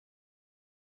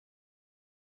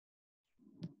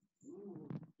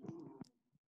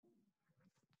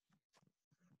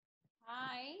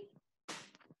Hi.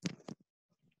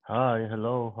 Hi,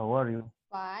 hello, how are you?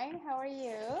 Fine. How are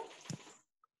you?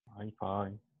 I'm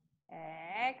fine.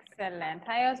 Excellent.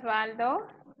 Hi, Osvaldo.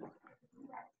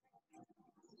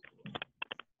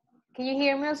 Can you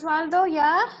hear me, Osvaldo?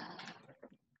 Yeah?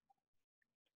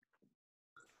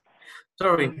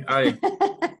 Sorry,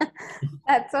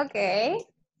 That's okay.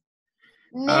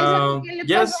 Nelson, ¿qué le pasó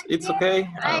yes, it's ayer? okay.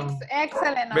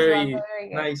 Excellent, Osvaldo. Very Very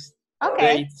good. nice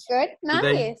Okay, day good.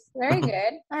 today. Nice. Very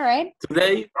good. All right.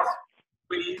 Today,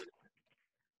 we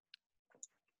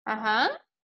Ajá.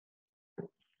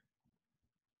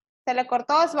 Se le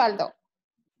cortó, Osvaldo.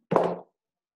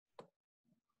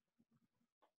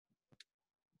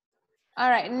 All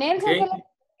right. Nelson, okay.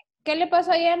 ¿qué le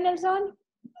pasó ayer, Nelson?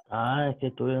 Es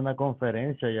que tuve una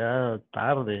conferencia ya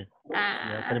tarde. Ya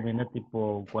Ah, terminé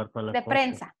tipo cuarto a las de 8.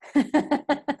 prensa.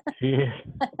 Sí.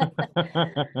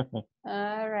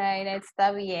 All right,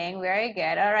 está bien. Very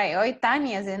good. All right. Hoy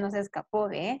Tania se nos escapó,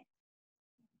 ¿eh?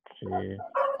 Sí.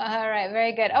 All right,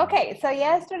 very good. Okay, so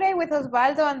yesterday with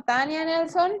Osvaldo and Tania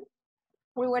Nelson,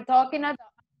 we were talking about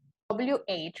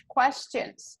WH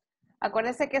questions.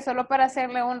 Acuérdense que solo para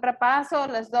hacerle un repaso,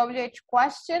 las WH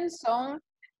questions son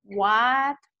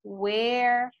what,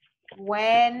 where,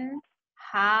 when,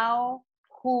 how,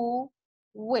 who,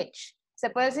 which. ¿Se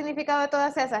puede el significado de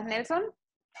todas esas, Nelson?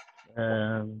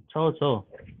 So.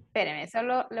 Espérenme,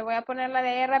 solo le voy a poner la de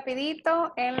ahí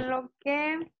rapidito en lo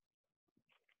que...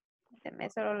 Déjenme,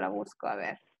 solo la busco, a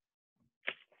ver.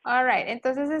 All right,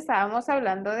 entonces estábamos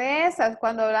hablando de esas.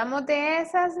 Cuando hablamos de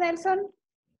esas, Nelson,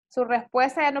 su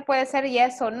respuesta ya no puede ser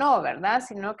yes o no, ¿verdad?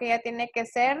 Sino que ya tiene que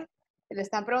ser, si le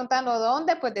están preguntando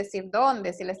dónde, pues decir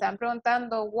dónde. Si le están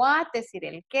preguntando what, decir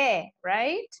el qué,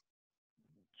 right?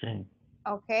 Sí.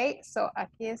 Okay, so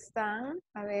aquí están,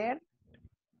 a ver.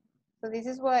 So this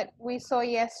is what we saw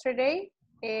yesterday,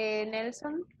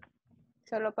 Nelson.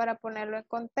 Solo para ponerlo en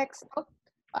contexto.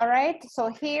 All right, so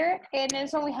here in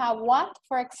Nelson we have what,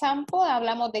 for example,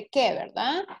 hablamos de qué,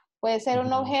 ¿verdad? Puede ser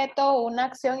un objeto, una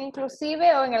acción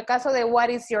inclusive, o en el caso de what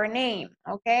is your name,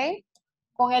 ¿ok?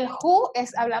 Con el who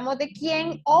hablamos de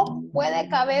quién, o puede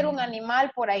caber un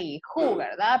animal por ahí, who,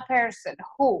 ¿verdad? Person,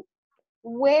 who.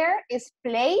 Where is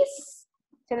place.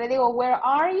 Si le digo, where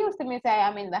are you? Usted me dice, I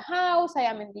am in the house, I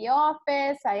am in the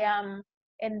office, I am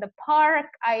in the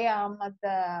park, I am at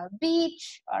the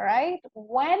beach, all right?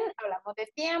 When, hablamos de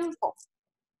tiempo,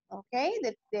 ok?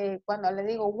 Cuando le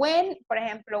digo when, por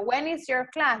ejemplo, when is your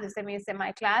class? Usted me dice,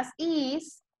 my class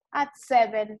is at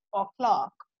 7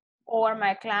 o'clock, or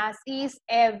my class is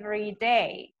every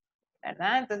day,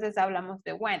 ¿verdad? Entonces hablamos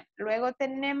de when. Luego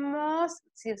tenemos,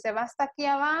 si usted va hasta aquí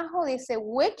abajo, dice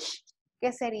which,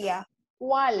 que sería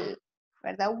cuál,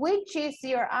 ¿verdad? Which is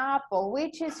your apple?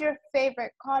 Which is your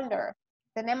favorite color?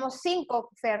 Tenemos 5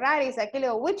 Ferraris. Aquí le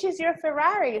digo, which is your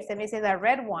Ferrari? Se me dice the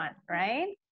red one,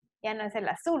 right? Ya no es el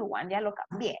azul one, ya lo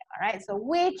cambié, all right? So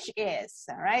which is,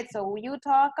 all right? So you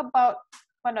talk about,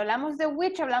 cuando hablamos de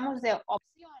which, hablamos de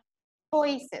opciones,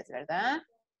 choices, ¿verdad?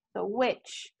 So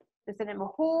which. Entonces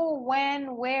tenemos who, when,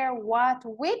 where, what,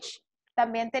 which.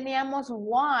 También teníamos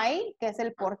why, que es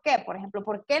el por qué. Por ejemplo,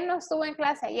 ¿por qué no estuve en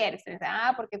clase ayer? Se dice,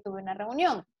 porque tuve una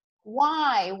reunión.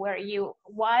 Why were you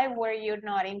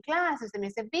not in class? Usted me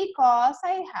dice, because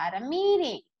I had a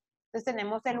meeting. Entonces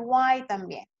tenemos el why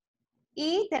también.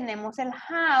 Y tenemos el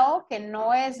how, que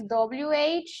no es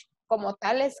WH como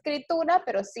tal escritura,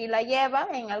 pero sí la lleva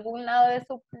en algún lado de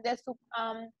su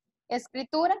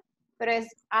escritura, pero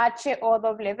es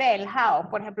H-O-W, el how.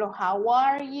 Por ejemplo, how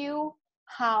are you?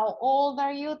 How old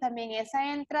are you? También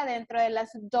esa entra dentro de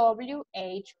las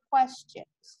WH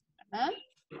questions, ¿verdad?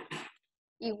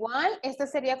 Igual, esta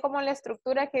sería como la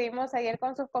estructura que vimos ayer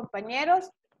con sus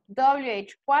compañeros.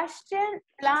 WH question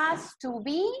plus to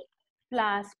be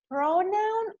plus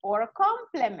pronoun or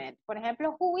complement. Por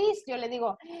ejemplo, who is, yo le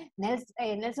digo,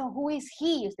 Nelson, who is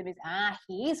he? Usted me dice,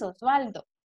 he is Osvaldo.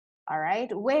 All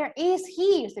right, where is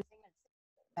he? Usted me dice,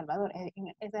 Salvador,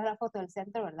 esa es la foto del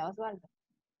centro, ¿verdad, Osvaldo?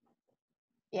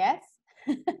 Yes?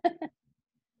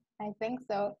 I think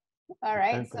so. All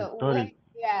right, so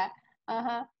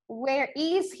where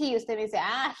is he? Usted me dice,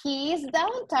 he is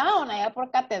downtown, allá por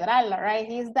Catedral, all right?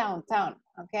 He is downtown,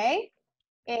 okay?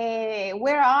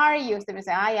 Where are you? Usted me dice,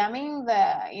 I am in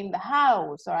the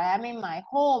house, or I am in my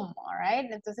home, all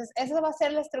right? Entonces, esa va a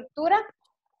ser la estructura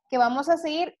que vamos a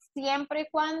seguir siempre y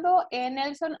cuando en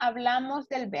Nelson hablamos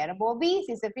del verbo be.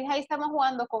 Si se fija, ahí estamos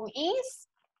jugando con is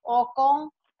o con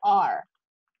are.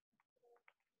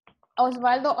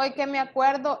 Osvaldo, hoy que me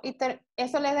acuerdo, y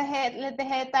eso les dejé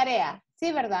de tarea.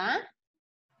 ¿Sí, verdad?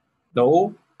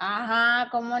 No. Ajá,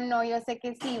 cómo no, yo sé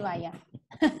que sí, vaya.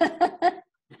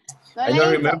 No I la don't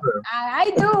hizo. remember.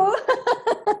 I do.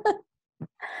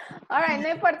 All right, no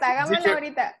importa, hagámoslo Teacher.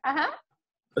 ahorita. Ajá.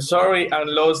 Sorry, I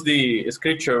lost the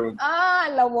scripture. Ah,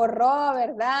 lo borró,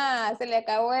 ¿verdad? Se le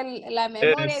acabó la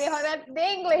memoria y dijo, It's, "That's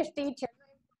the English teacher."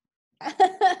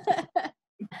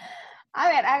 A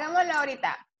ver, hagámoslo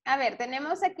ahorita. A ver,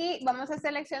 tenemos aquí, vamos a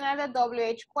seleccionar the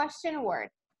WH question word.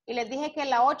 Y les dije que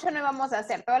la 8 no vamos a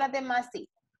hacer, todas las demás sí.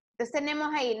 Entonces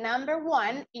tenemos ahí, number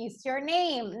 1 is your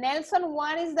name. Nelson,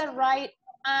 what is the right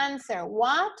answer?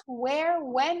 What, where,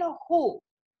 when, or who?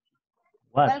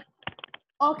 What? Well,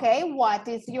 okay, what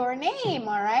is your name,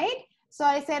 all right? So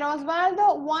I said,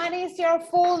 Osvaldo, what is your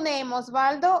full name,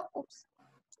 Osvaldo? Oops.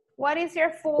 What is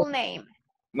your full name?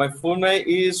 my full name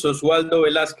is Oswaldo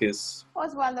Velázquez.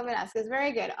 Osvaldo Velasquez,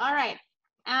 very good. All right.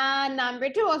 Number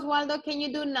 2, Osvaldo, can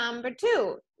you do number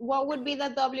 2? What would be the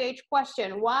WH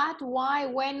question? What, why,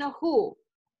 when, or who?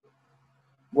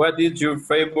 What is your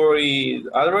favorite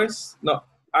address? No,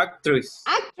 actress.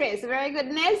 Actress, very good.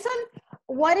 Nelson,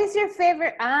 what is your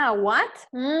favorite? What?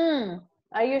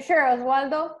 Are you sure,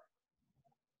 Osvaldo?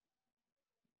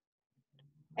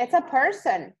 It's a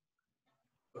person.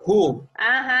 Who?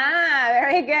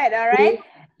 Very good. All right.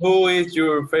 Who is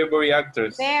your favorite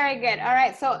actress? Very good. All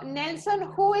right. So, Nelson,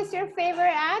 who is your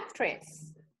favorite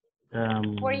actress?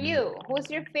 For you, who's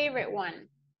your favorite one?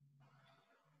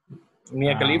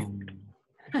 Mia Khalifa.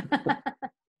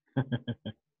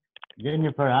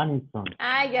 Jennifer Aniston.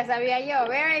 Ya sabía yo.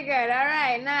 Very good. All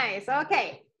right. Nice.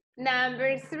 Okay.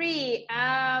 Number 3.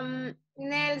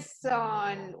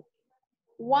 Nelson.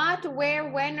 What, where,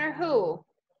 when, or who?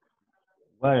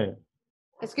 Where?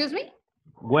 Excuse me?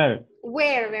 Where?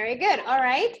 Where. Very good. All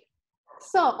right.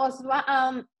 So,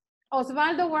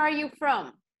 Osvaldo, where are you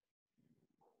from?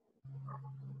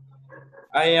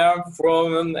 I am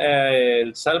from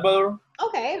El Salvador.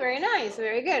 Okay, very nice.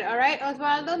 Very good. All right,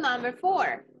 Osvaldo, number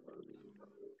 4.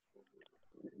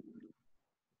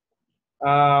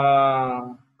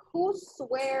 Who's,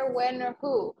 where, when, or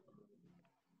who?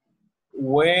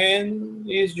 When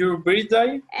is your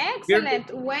birthday?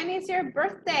 Excellent. When is your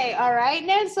birthday? All right,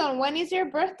 Nelson, when is your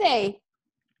birthday?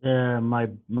 My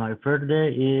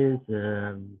birthday is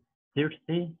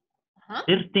 13. Huh?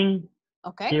 13.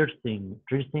 Okay. 13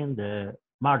 the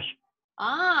March.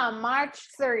 March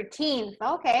 13th.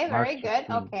 Okay, very March good.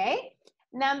 13th. Okay.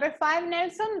 Number 5,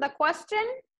 Nelson, the question?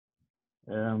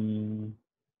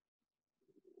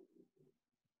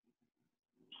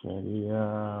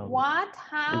 Sería, What,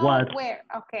 how, what? where?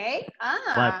 Okay.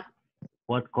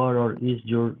 What color is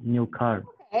your new car?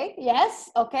 Okay, yes.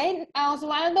 Okay.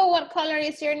 Osvaldo, what color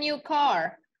is your new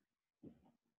car?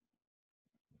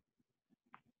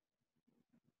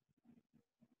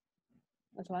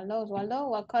 Osvaldo,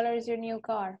 what color is your new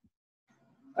car?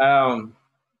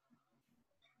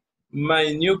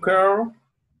 My new car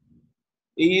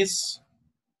is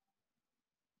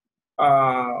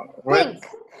red. Pink.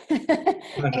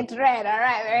 It's red. All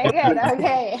right, very good.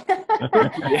 Okay.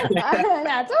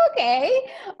 That's okay.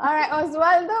 All right,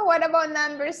 Osvaldo, what about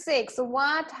number 6?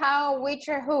 What, how, which,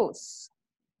 or whose?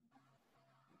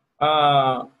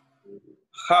 How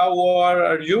old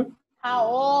are you? How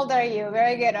old are you?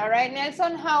 Very good. All right,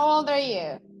 Nelson, how old are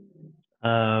you?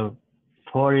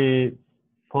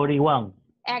 41.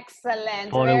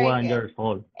 Excellent. 41 Very good. years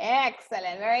old.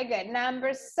 Excellent. Very good.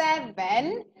 Number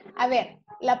 7. A ver,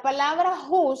 la palabra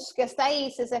whose que está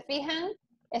ahí, si se fijan,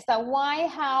 está why,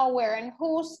 how, where, and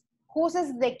whose. Whose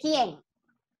es de quién.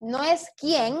 No es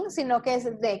quién, sino que es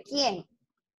de quién.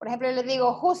 Por ejemplo, le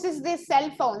digo, whose is this cell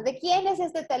phone? ¿De quién es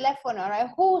este teléfono? All right?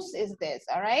 Whose is this?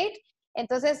 All right?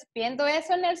 Entonces, viendo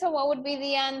eso, Nelson, what would be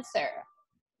the answer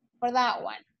for that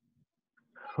one?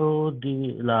 Who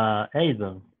la 8?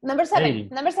 Number 7. 80.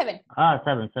 Number 7.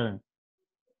 7.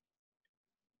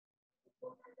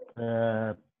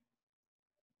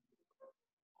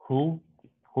 Who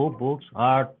books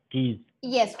are these?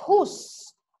 Yes,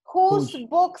 whose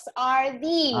books are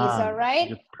these, all right?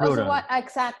 The plural.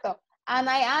 Exacto. And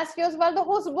I ask you, Osvaldo,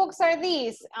 whose books are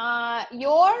these?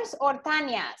 Yours or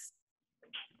Tanya's?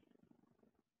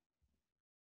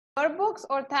 Your books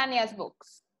or Tanya's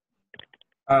books?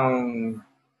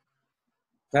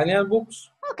 Daniel books.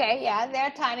 Okay, yeah,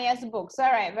 they're Tanya's books.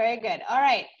 All right, very good. All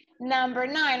right, number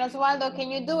 9, Osvaldo, can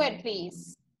you do it,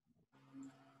 please?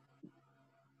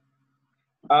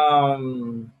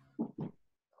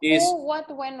 Is who, what,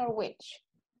 when, or which?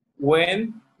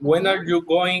 when are you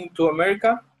going to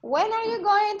America? When are you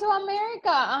going to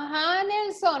America?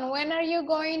 Nelson, when are you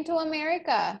going to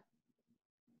America?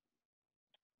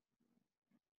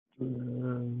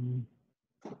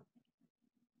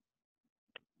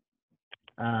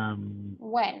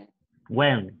 When?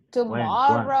 When?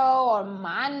 Tomorrow or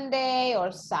Monday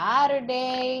or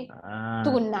Saturday.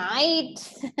 Tonight.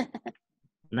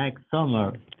 Next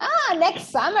summer. Next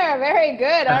summer. Very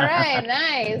good. All right.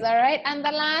 Nice. All right. And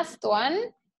the last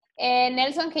one.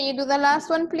 Nelson, can you do the last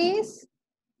one, please?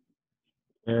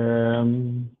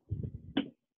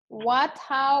 What,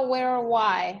 how, where, or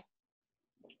why?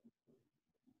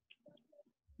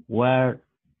 Where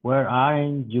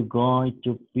aren't you going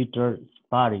to Peter's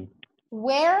party?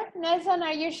 Where, Nelson,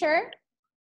 are you sure?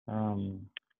 Or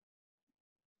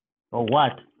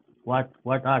what?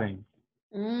 What aren't?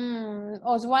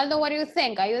 Osvaldo, what do you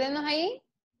think? Ayúdenos ahí.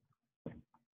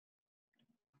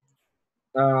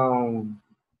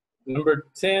 Number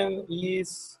 10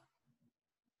 is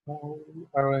how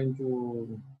aren't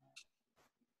you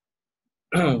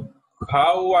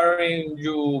how aren't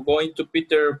you going to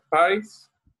Peter Paris?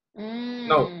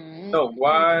 No,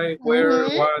 why, where,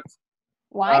 what?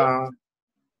 Why?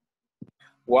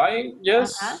 Why?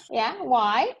 Yes. Yeah,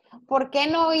 why? ¿Por qué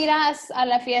no irás a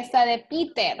la fiesta de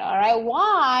Peter? All right,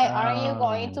 why are you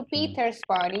going to Peter's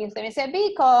party? Usted me dice,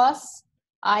 because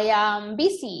I am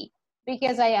busy,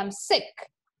 because I am sick.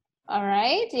 All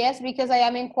right, yes, because I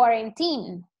am in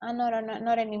quarantine. No,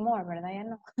 not anymore, ¿verdad? Ya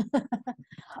no.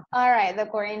 All right, the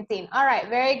quarantine. All right,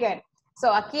 very good. So,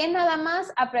 aquí es nada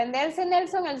más aprenderse,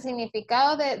 Nelson, el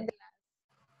significado de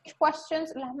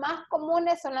questions. Las más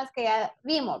comunes son las que ya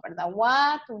vimos, ¿verdad?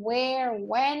 What, where,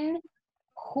 when,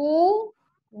 who,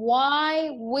 why,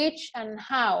 which, and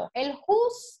how. El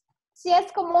who's sí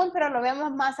es común, pero lo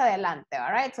vemos más adelante.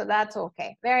 All right, so that's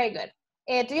okay. Very good.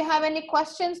 Do you have any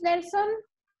questions, Nelson?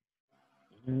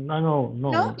 No.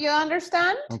 No, you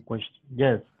understand? No question.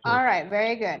 Yes. All right,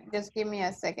 very good. Just give me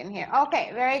a second here.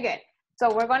 Okay, very good.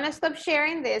 So we're going to stop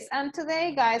sharing this. And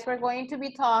today, guys, we're going to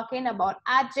be talking about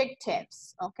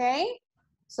adjectives, okay?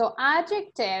 So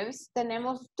adjectives,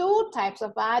 tenemos two types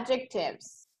of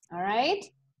adjectives, all right?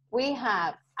 We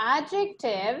have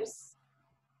adjectives,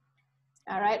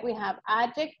 all right? We have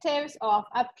adjectives of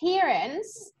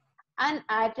appearance and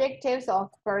adjectives of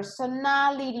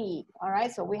personality, all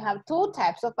right? So we have two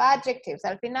types of adjectives.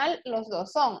 Al final, los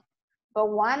dos son. But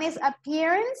one is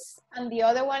appearance and the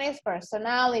other one is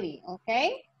personality,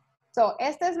 okay? So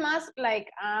este es más like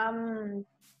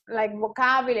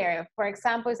vocabulary. For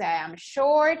example, say I am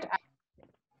short,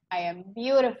 I am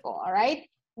beautiful, all right?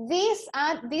 These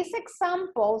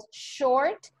examples,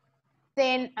 short,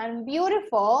 thin, and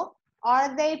beautiful,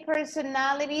 are they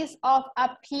personalities of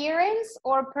appearance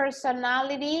or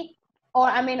personality, or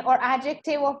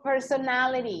adjective of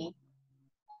personality?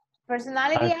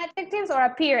 Personality adjectives or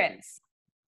appearance?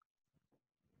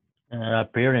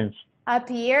 Appearance.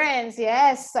 Appearance,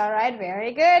 yes. All right,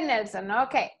 very good, Nelson.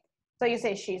 Okay, so you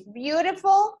say she's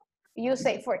beautiful. You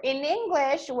say, in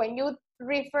English, when you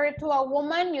refer to a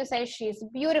woman, you say she's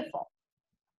beautiful.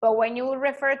 But when you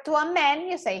refer to a man,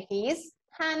 you say he's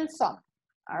handsome.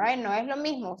 All right, no es lo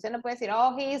mismo. Usted no puede decir,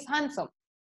 oh, he is handsome.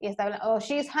 Y está hablando, oh,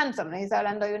 she's handsome. No está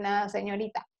hablando de una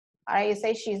señorita. All right, you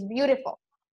say she's beautiful.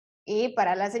 Y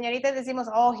para las señoritas decimos,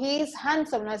 oh, he's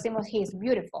handsome. No decimos he's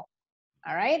beautiful.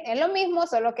 All right, es lo mismo,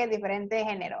 solo que diferente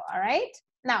género. All right,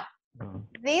 now,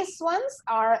 these ones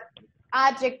are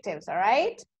adjectives. All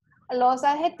right, los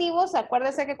adjetivos,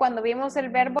 acuérdese que cuando vimos el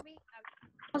verbo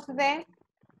be,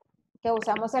 que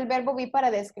usamos el verbo be para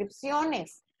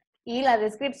descripciones. Y la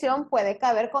descripción puede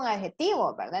caber con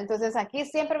adjetivos, ¿verdad? Entonces aquí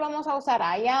siempre vamos a usar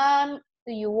I am,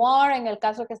 you are, en el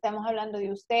caso que estemos hablando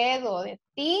de usted o de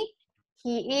ti.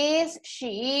 He is,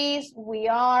 she is, we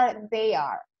are, they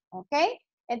are. ¿Ok?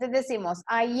 Entonces decimos,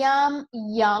 I am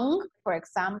young, for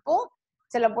example.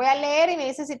 Se lo voy a leer y me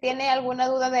dice si tiene alguna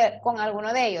duda con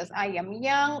alguno de ellos. I am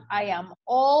young, I am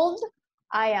old,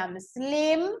 I am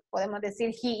slim. Podemos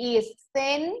decir he is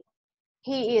thin,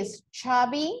 he is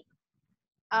chubby.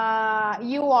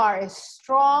 You are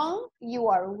strong, you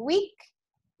are weak,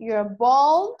 you're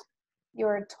bald,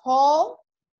 you're tall,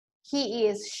 he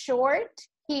is short,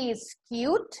 he is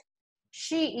cute,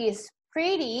 she is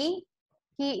pretty,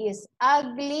 he is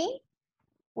ugly.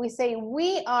 We say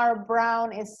we are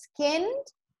brown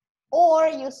skinned, or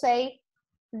you say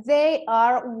they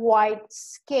are white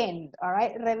skinned. All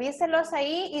right, revíselos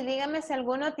ahí y dígame si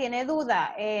alguno tiene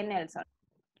duda, Nelson.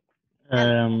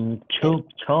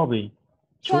 Chubby.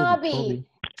 Chubby,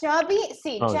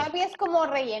 sí, chubby es como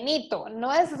rellenito,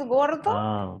 no es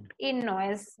gordo y no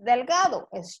es delgado,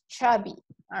 es chubby,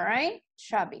 all right,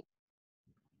 chubby.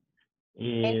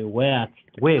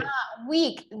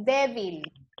 Weak, débil,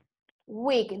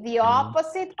 weak, the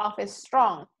opposite of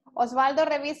strong. Osvaldo,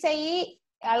 revise ahí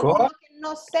alguno que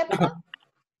no sepa.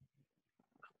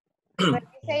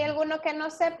 Revise ahí alguno que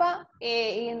no sepa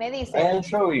y me dice. I am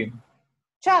showing.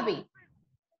 Chubby.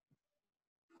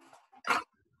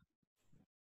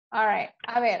 All right.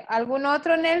 A ver, ¿algún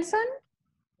otro, Nelson?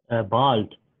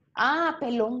 Bald. Ah,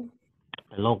 pelón.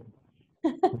 Pelón.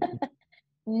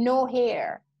 No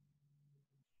hair.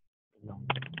 Pelón.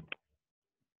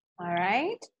 All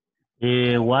right.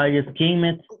 White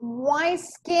skin. White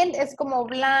skin es como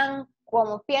blanco,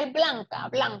 como piel blanca,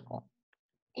 blanco.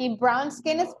 Y brown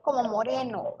skin es como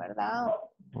moreno, ¿verdad?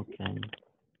 Okay.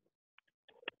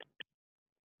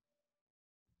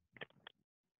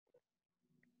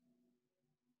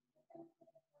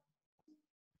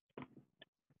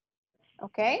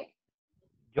 Okay.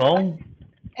 Young.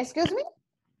 Excuse me?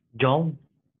 Young.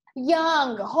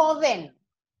 Young, joven.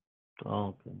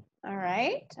 Okay. All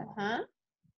right. Ajá.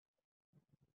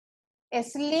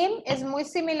 Slim es muy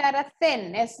similar a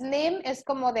thin. Slim es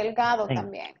como delgado Thin.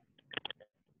 también.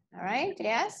 All right.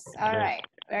 Yes. All Yes. right.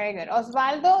 Very good.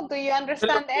 Osvaldo, do you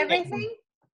understand everything?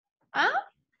 Ah?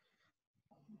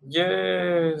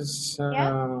 Yes.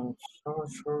 Yeah. So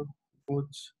sure.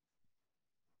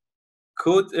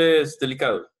 Cute es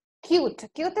delicado. Cute.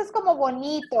 Cute es como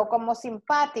bonito, como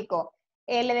simpático.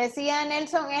 Le decía a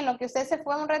Nelson en lo que usted se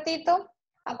fue un ratito.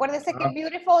 Acuérdese que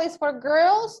beautiful is for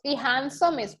girls y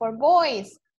handsome is for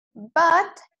boys.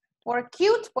 But for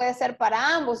cute puede ser para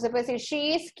ambos. Se puede decir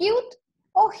she is cute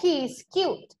o he is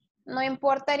cute. No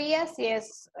importaría si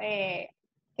es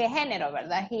qué género,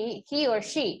 ¿verdad? He or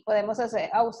she. Podemos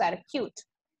usar cute.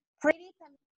 Pretty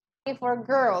también for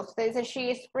girls. Usted dice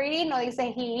she is pretty, no dice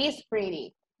he is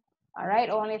pretty. All right,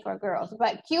 only for girls.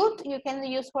 But cute, you can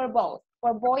use for both,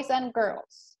 for boys and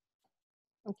girls.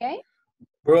 Okay?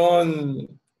 Brown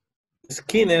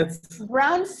skin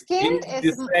Brown skin you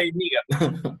es... say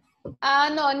nigga.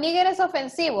 no, nigger es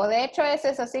ofensivo. De hecho, ese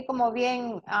es así como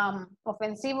bien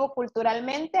ofensivo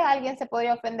culturalmente. Alguien se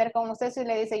podría ofender con usted si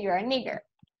le dice you're a nigger.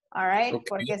 All right? Okay.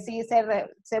 Porque sí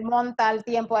se monta al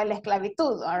tiempo de la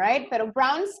esclavitud. All right? Pero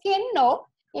brown skin no.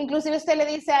 Inclusive usted le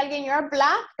dice a alguien you're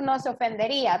black, no se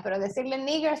ofendería, pero decirle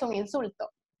nigger es un insulto.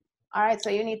 All right, so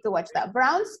you need to watch that.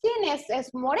 Brown skin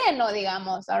es moreno,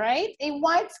 digamos, all right? Y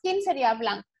white skin sería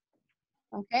blanco.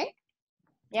 Okay?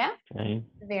 Yeah? Okay.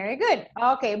 Very good.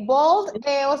 Okay, bold.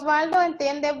 Osvaldo,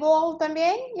 ¿entiende bold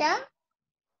también? ¿Ya?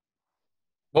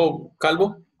 Oh,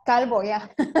 calvo. Calvo, ya.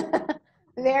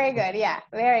 Very good, yeah,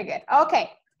 very good. Okay.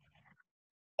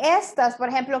 Estas, por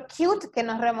ejemplo, cute, que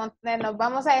nos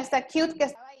vamos a esta cute que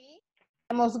estaba ahí.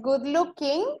 Tenemos good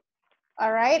looking.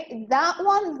 All right. That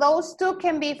one, those two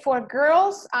can be for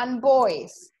girls and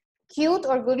boys. Cute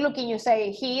or good looking. You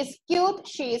say he is cute,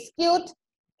 she is cute,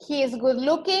 he is good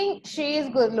looking, she is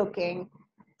good looking.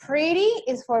 Pretty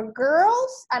is for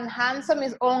girls and handsome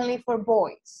is only for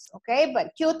boys. Okay,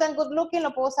 but cute and good looking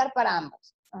lo puedo usar para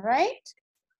ambos. All right.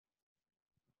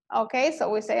 Okay, so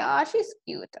we say, oh, she's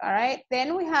cute. All right.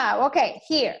 Then we have, okay,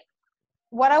 here.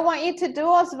 What I want you to do,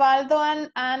 Osvaldo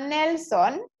and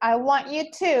Nelson, I want you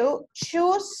to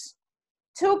choose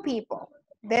two people.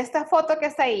 De esta foto que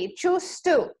está ahí, choose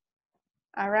two.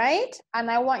 All right?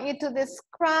 And I want you to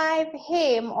describe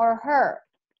him or her.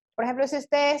 Por ejemplo, si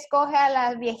usted escoge a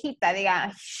la viejita,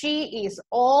 diga, she is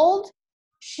old,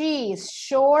 she is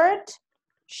short,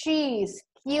 she is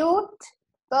cute.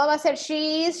 Todo va a ser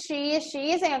she is,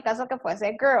 en el caso que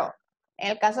fuese girl.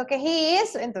 En el caso que he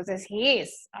is, entonces he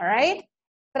is. All right?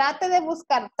 Trate de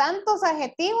buscar tantos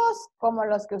adjetivos como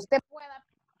los que usted pueda,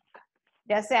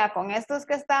 ya sea con estos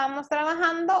que estábamos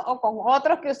trabajando o con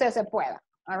otros que usted se pueda.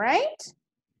 All right?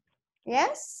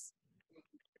 Yes?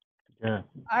 Yeah.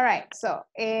 All right. So,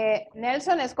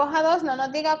 Nelson, escoja dos, no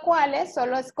nos diga cuáles,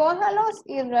 solo escójalos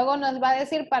y luego nos va a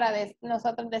decir para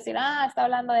nosotros decir, ah, está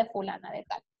hablando de fulana, de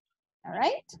tal. All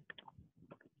right?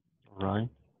 All right.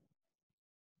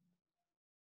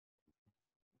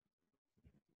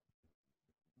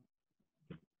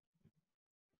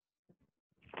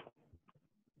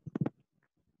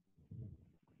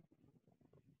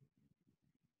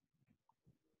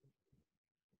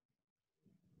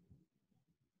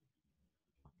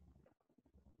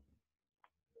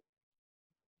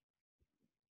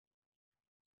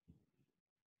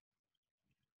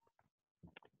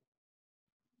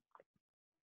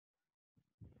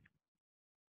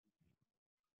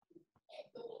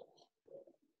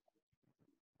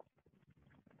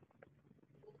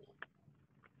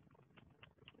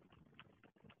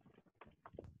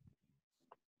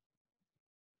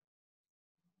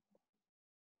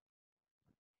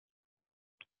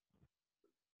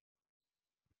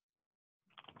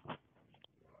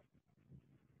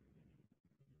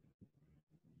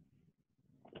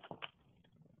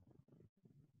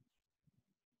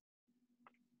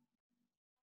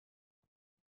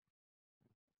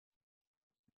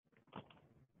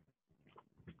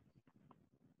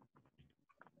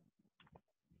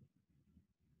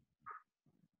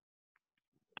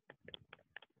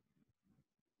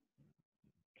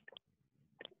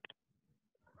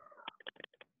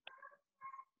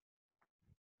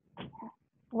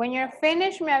 When you're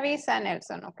finished, me avisa,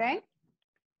 Nelson, okay?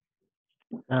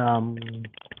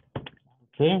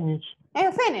 Finish.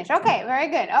 And finish, okay, very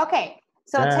good, okay.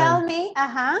 So tell me,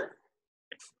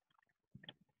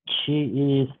 She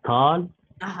is tall.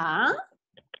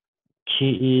 She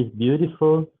is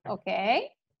beautiful.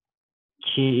 Okay.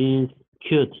 She is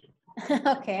cute.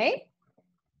 Okay.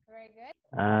 Very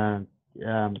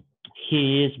good.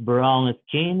 He is brown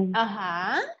skin.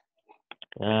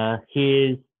 He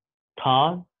is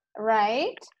tall.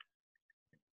 Right.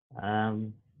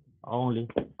 Only.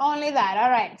 Only that, all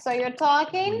right. So you're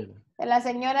talking de la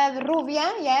señora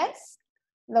rubia, yes?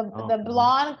 The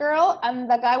blonde girl and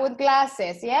the guy with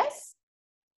glasses, yes?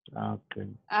 Okay.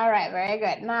 All right, very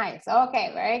good, nice.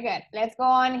 Okay, very good. Let's go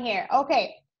on here.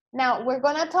 Okay, now we're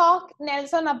gonna talk,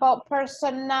 Nelson, about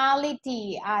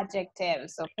personality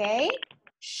adjectives, okay?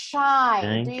 Shy,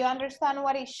 Okay. do you understand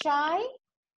what is shy?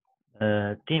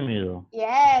 Tímido.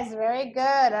 Yes, very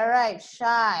good, all right,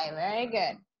 shy, very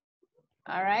good.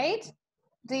 All right,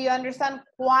 do you understand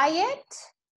quiet?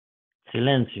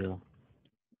 Silencio.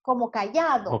 Como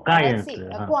callado. O cállense. Sí,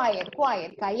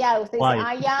 quiet, callado. Usted dice,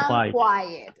 I am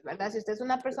quiet, ¿verdad? Si usted es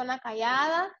una persona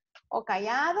callada o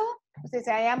callado, usted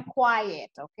dice, I am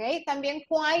quiet, ¿ok? También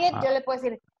quiet, yo le puedo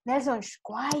decir, Nelson,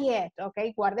 quiet,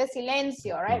 ¿ok? Guarde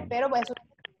silencio, right? Pero eso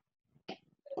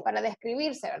para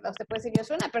describirse, ¿verdad? Usted puede decir, yo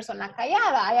soy una persona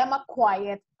callada, I am a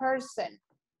quiet person,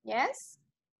 ¿yes?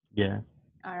 Yeah.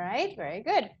 All right, very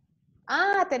good.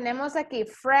 Tenemos aquí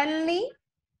friendly,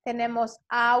 tenemos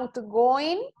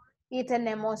outgoing y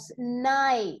tenemos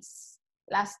nice.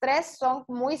 Las tres son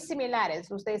muy similares.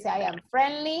 Usted dice, I am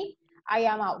friendly, I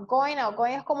am outgoing.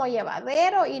 Outgoing es como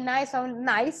llevadero y nice son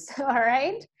nice, all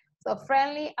right? So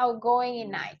friendly, outgoing y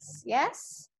nice,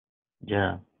 yes?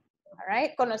 Yeah. All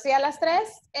right, ¿conocía las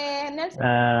tres,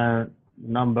 Nelson?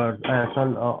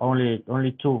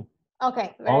 Only two.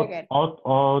 Okay, very good.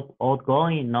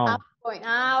 Outgoing, no. Outgoing.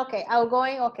 Okay.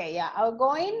 Outgoing, okay, yeah.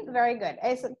 Outgoing, very good.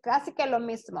 Es casi que lo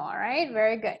mismo, all right?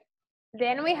 Very good.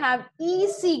 Then we have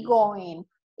easygoing.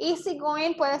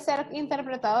 Easygoing puede ser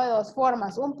interpretado de dos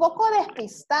formas. Un poco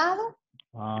despistado,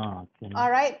 Okay. all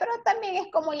right? Pero también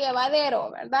es como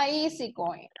llevadero, ¿verdad?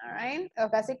 Easygoing, all right? O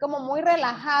casi como muy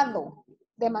relajado.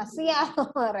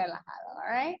 Demasiado relajado, all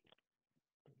right?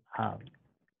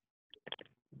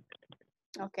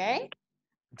 Okay.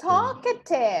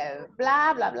 Talkative,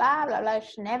 blah, blah, blah, blah, blah.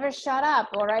 Never shut up,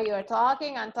 all right? You're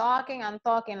talking and talking and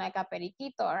talking like a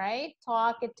periquito, all right?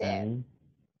 Talkative. Okay.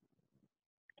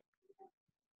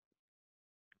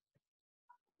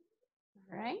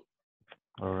 All right?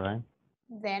 All right.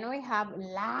 Then we have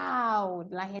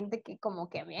loud. La gente que como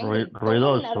que bien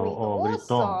Ruidoso o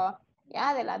gritón.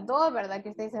 Ya, de las dos, ¿verdad? Que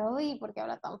usted dice, uy, ¿por qué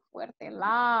habla tan fuerte?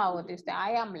 Loud. Y usted,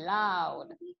 I am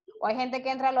loud. O hay gente que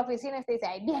entra a la oficina y usted dice,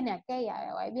 ahí viene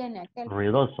aquella, o ahí viene aquel.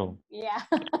 Ruidoso. Yeah.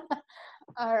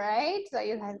 All right. So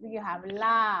you have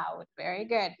loud. Very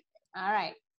good. All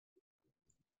right.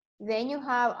 Then you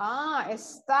have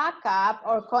stuck up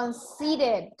or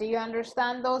conceited. Do you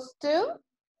understand those two?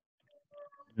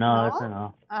 No, ese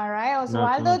no. All right.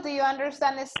 Osvaldo, do you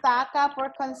understand stuck up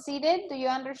or conceited? Do you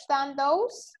understand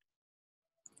those?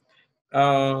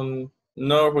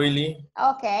 Not really.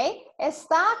 Okay.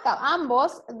 Stuck up.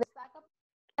 Ambos. Stuck up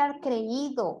es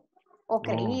creído o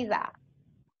creída.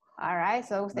 All right.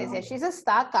 So usted dice, she's a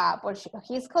stuck up or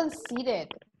he's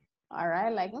conceited. All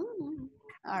right. Like,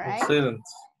 all right.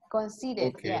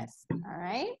 Conceited, okay. Yes. All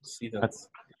right. Conceited.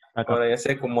 Ahora ya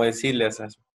sé cómo decirle a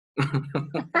esas.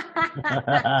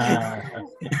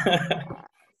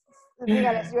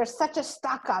 Dígales, you're such a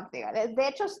stuck up. Dígales. De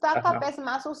hecho, stuck up es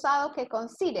más usado que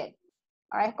conceited.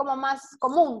 Ahora es como más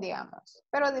común, digamos.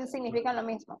 Pero significan lo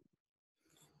mismo.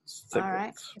 All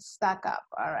right. Stuck up.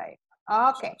 All right.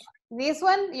 Okay. This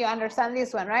one, you understand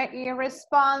this one, right?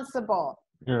 Irresponsible.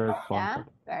 Irresponsible. Yeah.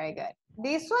 Very good.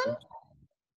 This one?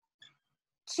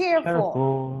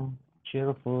 Cheerful.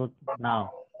 Cheerful. No.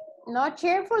 No,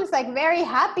 cheerful is like very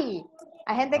happy.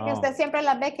 Hay gente que usted siempre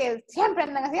la ve que siempre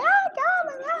andan así,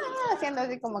 haciendo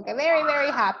así como que very,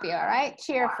 very happy, all right?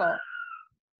 Cheerful.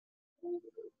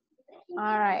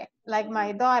 All right, like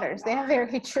my daughters, they are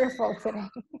very cheerful today.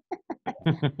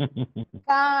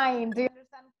 Kind, do you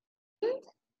understand kind?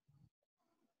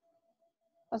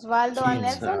 Osvaldo and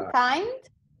Nelson, kind?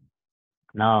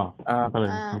 No, nunca lo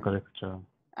he escuchado.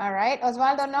 All right,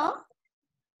 Osvaldo, no?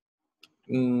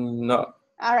 No.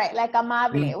 All right, like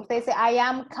amable. Usted dice, I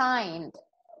am kind.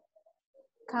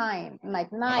 Kind,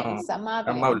 like nice,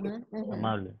 amable.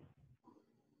 Amable.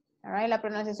 All right, la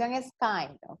pronunciación es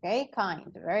kind, okay?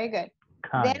 Kind, very good.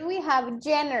 Kind. Then we have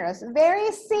generous,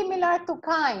 very similar to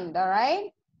kind, all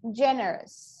right?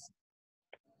 Generous.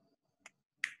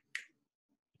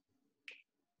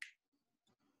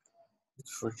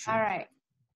 All right.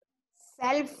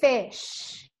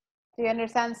 Selfish. Do you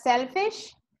understand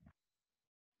selfish?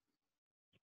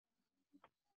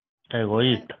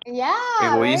 Egoísta. Yeah,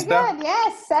 Egoísta. very good.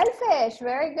 Yes, selfish.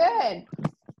 Very good.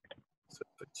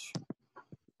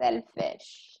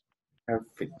 Selfish.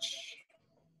 Selfish.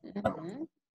 Mhm.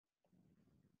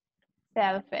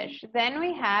 Selfish. Then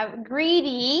we have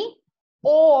greedy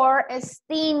or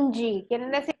stingy.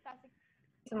 ¿Quieren decir casi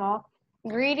lo mismo?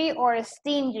 Greedy or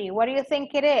stingy. What do you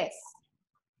think it is?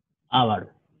 Avaro.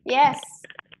 Yes.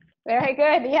 Very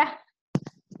good. Yeah.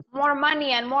 More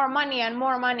money and more money and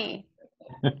more money.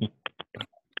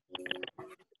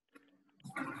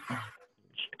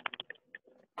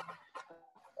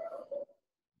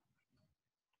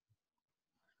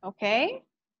 Okay.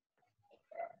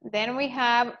 Then we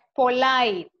have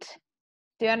polite.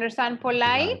 Do you understand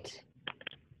polite?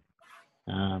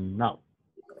 No.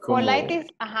 Polite is,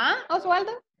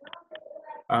 Oswaldo?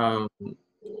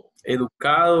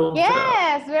 Educado.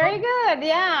 Yes, very good.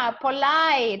 Yeah,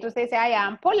 polite. Usted dice, I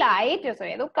am polite. Yo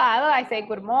soy educado. I say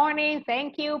good morning,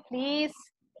 thank you, please.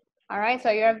 All right,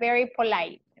 so you're very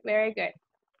polite. Very good.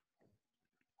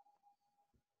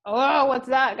 Oh, what's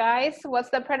that, guys? What's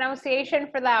the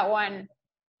pronunciation for that one?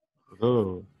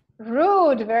 Rude.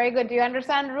 Rude. Very good. Do you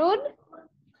understand rude?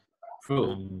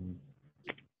 Rudo.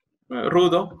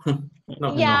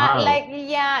 No. Yeah,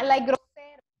 Enojado. like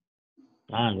grosero.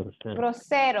 Grosero.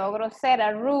 Grosero,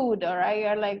 grosera, rude, all right?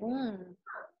 You're like,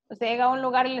 Usted llega a un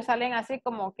lugar y le salen así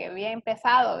como que bien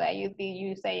pesado. That you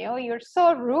say, oh, you're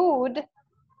so rude.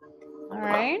 All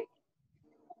right.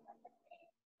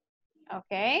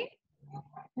 Okay.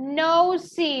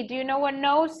 Nosy. Do you know what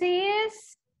nosy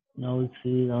is?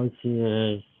 Nosy es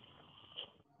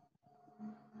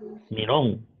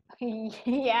mirón.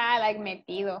 Yeah, like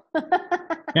metido.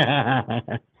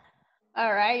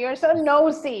 All right. You're so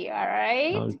nosy. All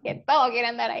right. Nosy. Que todo quiere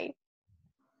andar ahí.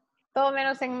 Todo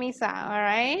menos en misa. All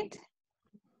right.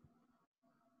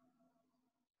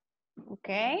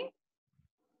 Okay.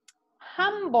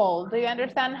 Humble. Do you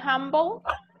understand humble?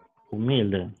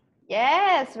 Humilde.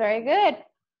 Yes, very good.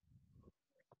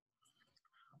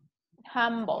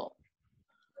 Humble.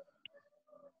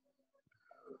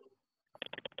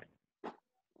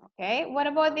 Okay, what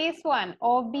about this one?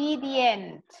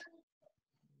 Obedient.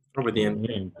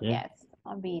 Obediente. Yes,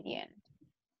 obedient.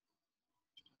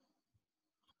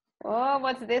 Oh,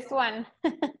 what's this one?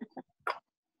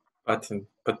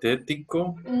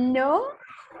 Patético. No?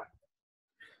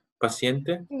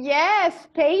 Paciente. Yes,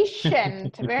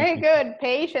 patient. Very good.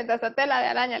 Patient. Hasta tela de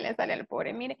araña le sale al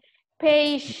pobre. Mire.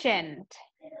 Patient.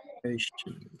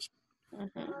 Patient.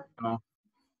 Mhm. No.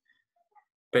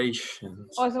 Patient.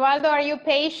 Osvaldo, are you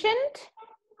patient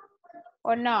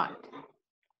or not?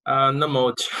 No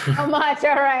much. Not much.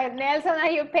 All right. Nelson,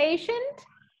 are you patient?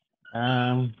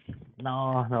 No.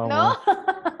 No?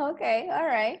 Okay. All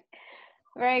right.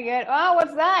 Very good. Oh,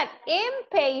 what's that?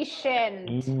 Impatient.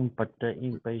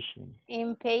 Impatient.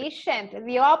 Impatient.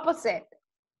 The opposite.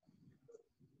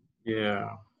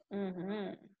 Yeah.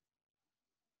 Mm-hmm.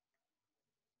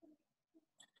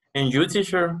 And you,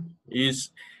 teacher,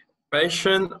 is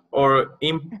patient or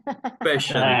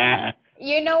impatient?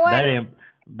 You know what?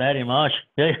 Very much.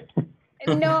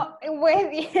 No,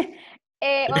 with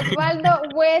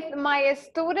Osvaldo, with my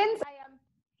students, I am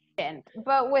patient,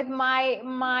 but with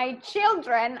my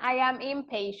children, I am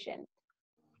impatient.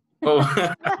 Oh.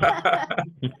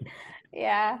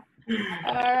 Yeah.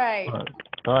 All right.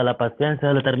 Toda la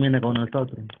paciencia le termina con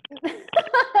nosotros.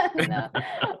 No.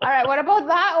 All right. What about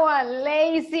that one?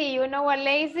 Lazy. You know what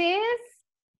lazy is?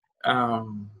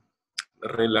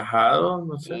 Relajado,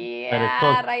 no sé. Yeah,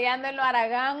 Perezoso. rayando en lo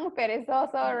aragán,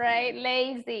 perezoso, right?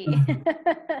 Lazy.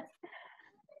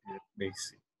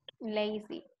 Lazy.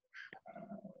 Lazy.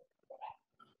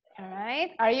 All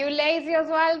right. Are you lazy,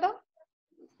 Osvaldo?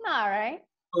 No, all right.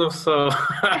 Also.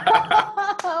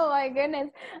 Oh my goodness.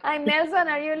 And Nelson,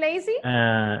 are you lazy?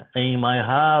 In my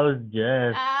house,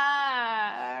 yes.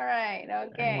 Ah, all right.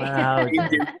 Okay. In my house. In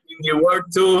the work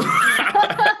too.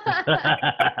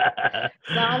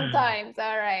 Sometimes.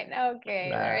 All right. Okay.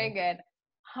 Very good.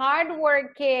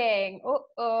 Hardworking.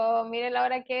 Uh-oh. Mire la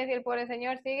hora que es y el pobre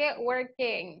señor sigue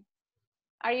working.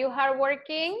 Are you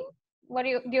hardworking? What do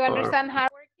you understand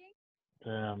hardworking?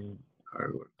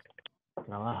 Hard work.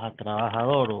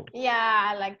 Trabajador.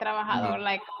 Yeah, like trabajador,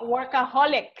 like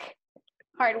workaholic.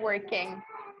 Hardworking.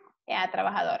 Yeah,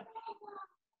 trabajador.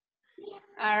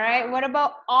 All right. What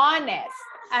about honest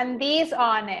and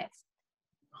dishonest?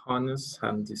 Honest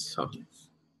and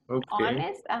dishonest. Okay.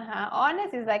 Honest,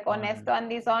 honest is like honesto and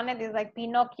dishonest is like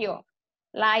Pinocchio,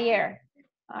 liar.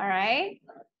 All right.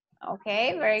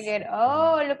 Okay, very good.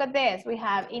 Oh, look at this. We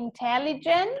have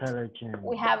intelligent,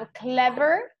 we have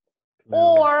clever,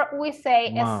 or we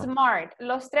say smart.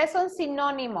 Los tres son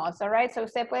sinónimos, all right? So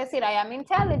usted puede decir, I am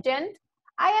intelligent,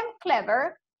 I am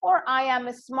clever, or I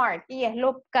am smart. Y es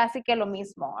casi que lo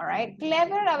mismo, all right?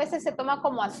 Clever a veces se toma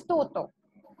como astuto,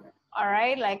 all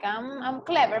right? Like I'm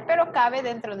clever, pero cabe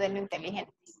dentro de lo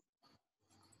inteligente.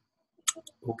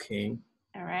 Okay.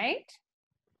 All right?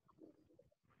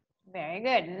 Very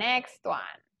good. Next one.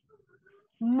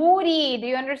 Moody. Do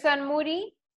you understand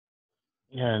moody?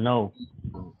 Yeah, no.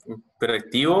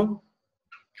 Hiperactivo.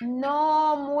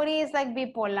 No, moody is like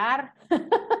bipolar.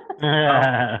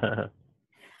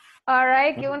 All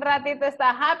right, que un ratito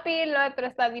está happy, luego otro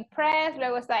está depressed,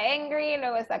 luego está angry,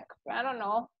 luego está, I don't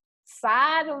know,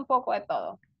 sad, un poco de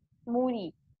todo.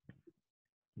 Moody.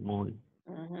 Moody.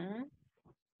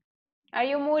 Are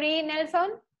you moody,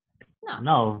 Nelson? No.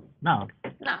 No, no.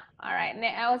 No. All right.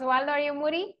 Osvaldo, are you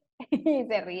moody?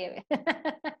 Se ríe.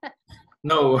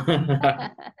 No.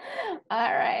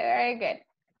 All right, very good.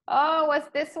 Oh, what's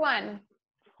this one?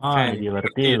 Funny,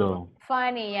 divertido.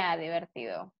 Funny, yeah,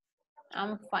 divertido.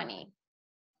 I'm funny.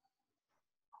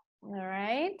 All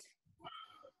right.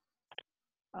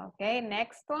 Okay,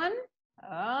 next one.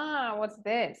 Ah, what's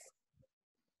this?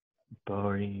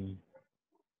 Boring.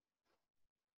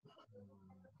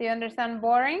 Do you understand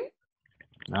boring?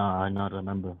 No, I don't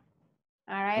remember.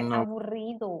 All right, No.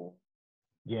 aburrido.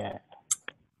 Yeah.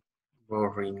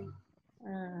 Boring.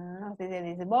 No sé si se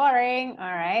dice boring.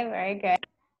 All right, very good.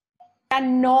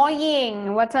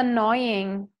 Annoying. What's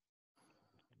annoying?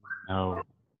 No.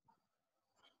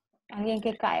 Alguien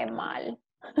que cae mal.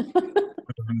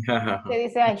 Se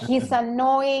dice, he's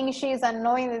annoying, she's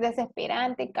annoying, es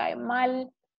desesperante, cae mal.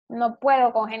 No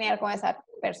puedo congeniar con esa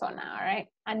persona, all right?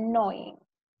 Annoying.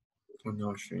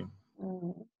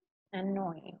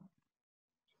 Annoying.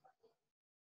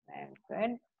 Very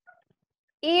good.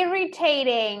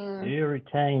 Irritating.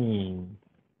 Irritating.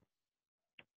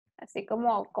 Así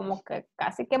como que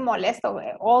casi que molesto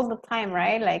all the time,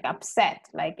 right? Like upset,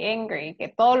 like angry, que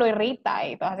todo lo irrita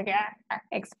y todo así que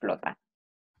explota.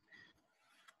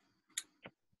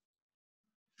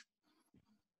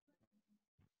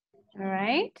 All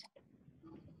right.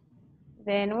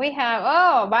 Then we have,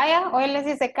 oh, vaya, hoy les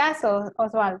hice caso,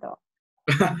 Osvaldo.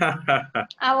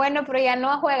 Bueno, pero ya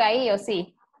no juega ahí, ¿o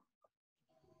sí?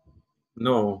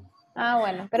 No.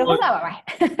 Bueno, pero jugaba, vaya.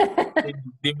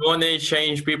 The money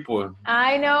change people.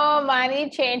 I know, money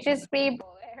changes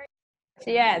people.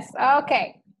 Yes,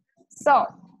 okay. So,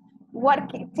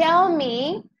 tell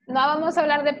me, no vamos a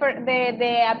hablar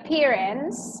de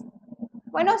appearance.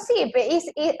 Bueno, sí,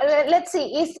 let's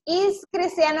see, is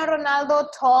Cristiano Ronaldo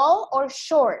tall or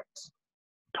short?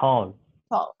 Tall.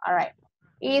 Tall, all right.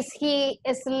 Is he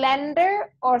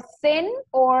slender or thin,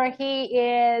 or he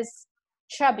is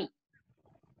chubby?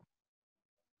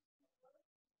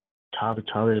 Chubby.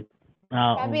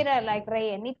 Chubby, like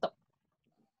rellenito.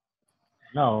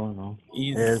 No.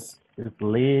 Is It's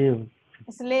live.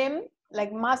 Slim,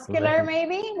 like muscular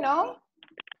maybe, no?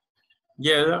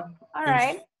 yeah. All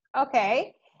right,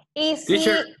 okay. Is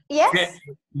Teacher, he, yes?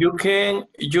 You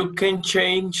can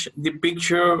change the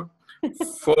picture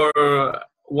for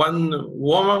one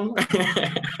woman.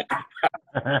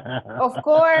 Of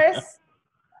course.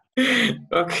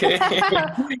 Okay.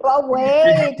 Well,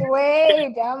 wait,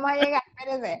 ya vamos a llegar,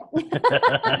 espérese.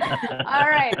 All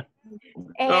right.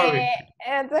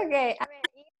 It's okay. I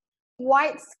mean,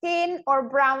 white skin or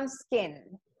brown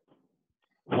skin?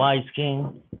 White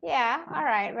skin. Yeah, all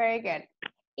right, very good.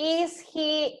 Is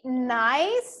he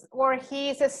nice or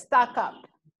he's stuck up?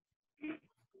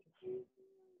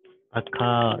 I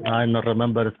don't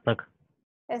remember stuck.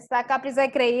 Stuck up is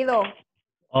like creído.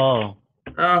 Oh.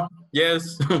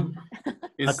 Yes.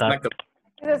 It's stuck up.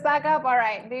 He's stuck up, all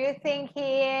right. Do you think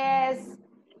he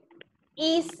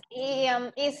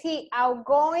is he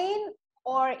outgoing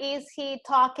or is he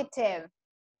talkative?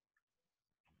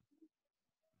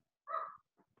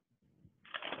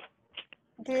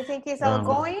 Do you think he's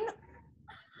outgoing?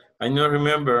 I don't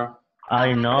remember.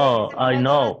 I know.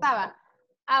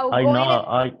 Outgoing.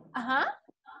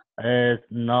 It's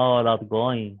not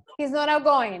outgoing. He's not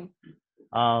outgoing.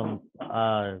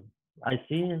 I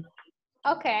see.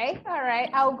 Okay, all right.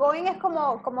 Outgoing es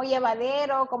como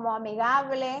llevadero, como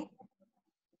amigable.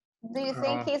 Do you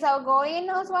think he's outgoing,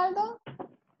 Osvaldo?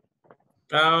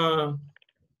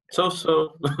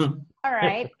 So. All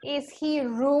right. Is he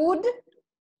rude?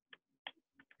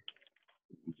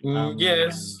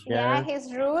 Yes. Yeah,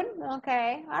 he's rude.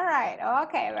 Okay. All right.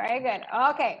 Okay, very good.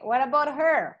 Okay, what about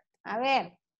her? A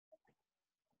ver.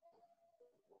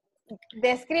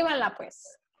 Descríbanla,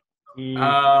 pues. She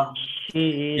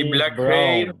the is black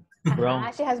hair.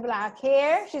 brown. She has black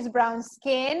hair. She's brown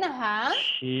skin.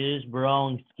 She is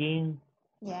brown skin.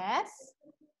 Yes.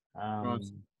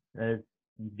 That's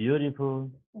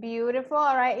beautiful. Beautiful.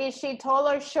 All right. Is she tall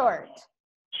or short?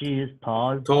 She is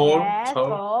tall. Yes,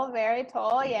 tall. Very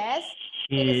tall. Yes.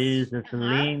 She is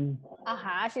slim.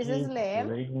 She's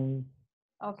slim.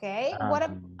 Okay.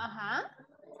 What?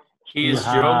 He's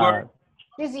younger.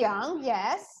 She's young.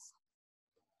 Yes.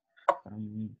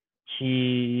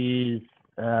 She is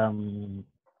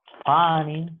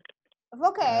funny.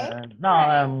 Okay.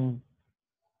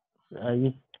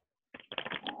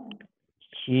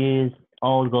 She is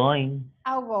outgoing.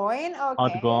 Outgoing. Okay.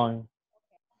 Outgoing.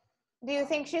 Do you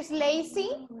think she's lazy?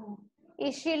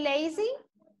 Is she lazy?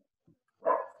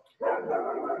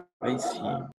 Lazy.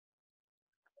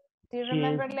 Do you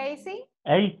remember lazy?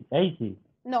 Lazy.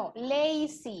 No,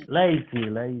 lazy.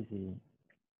 Lazy.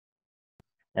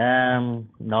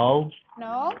 No.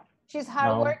 No. She's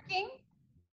hardworking.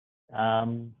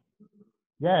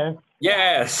 Yes.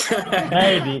 Yes.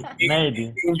 Maybe.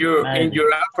 In your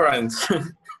appearance.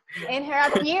 In her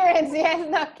appearance, yes,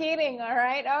 no kidding. All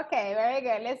right. Okay, very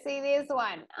good. Let's see this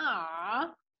one.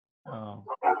 Aww. Oh.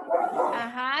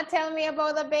 Tell me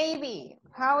about the baby.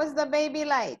 How is the baby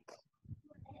like?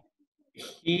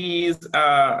 He's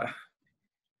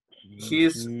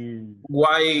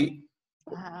white.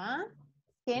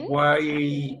 Skin?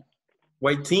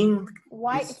 White skin.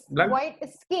 White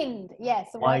skinned.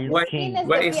 Yes. White skin is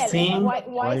white the piel. skin. White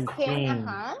skin.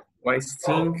 White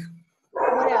skin.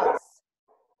 What else?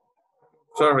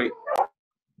 Sorry.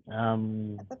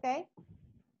 That's okay.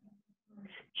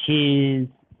 She's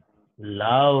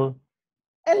loud.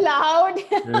 Loud.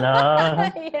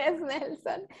 Loud. Yes,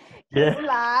 Nelson. He's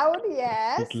loud.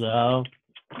 Yes. She's loud.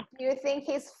 Do you think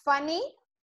he's funny?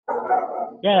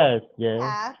 Yes.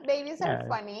 Yeah, babies are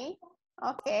funny.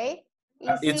 Okay.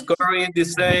 It's correct to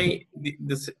say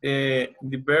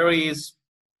the berry is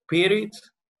pretty.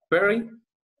 Pretty?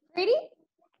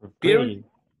 Pretty.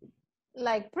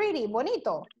 Like pretty,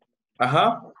 bonito.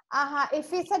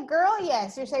 If it's a girl,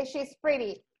 yes, you say she's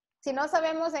pretty. Si no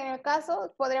sabemos en el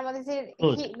caso, podríamos decir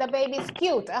the baby is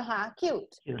cute.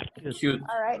 Cute.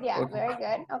 All right, yeah, okay. Very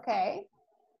good. Okay.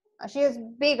 She has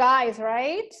big eyes,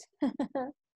 right?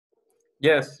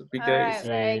 Yes, big eyes. All right,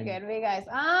 very good, big eyes.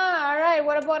 All right,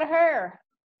 what about her?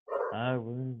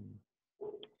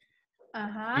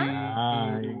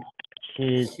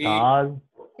 She's tall.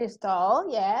 She's tall,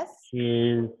 yes.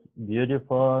 She's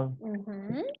beautiful.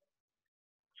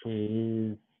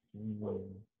 She's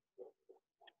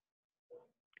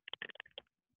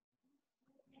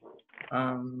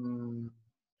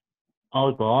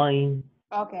outgoing.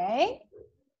 Okay.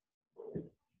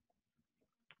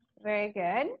 Very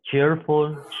good.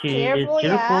 Cheerful. She is cheerful.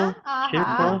 Yeah.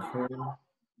 Cheerful.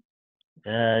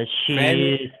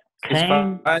 She's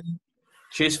kind.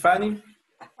 She's funny.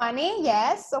 Funny,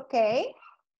 yes. Okay.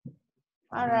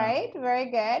 All right. Very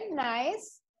good.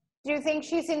 Nice. Do you think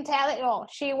she's intelligent? Oh,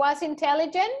 she was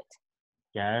intelligent?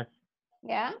 Yes.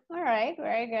 Yeah. All right.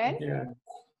 Very good. Yeah.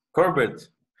 Corbett.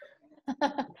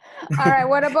 All right.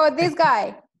 What about this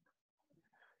guy?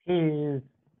 He's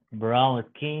brown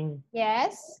skin.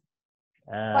 Yes.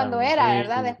 Cuando era,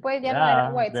 ¿verdad? Después ya no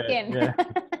era white skin. Yeah.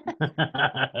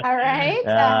 All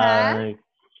right.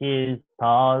 She's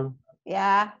tall.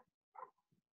 Yeah.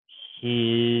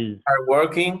 She's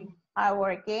hardworking.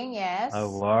 Hardworking, yes.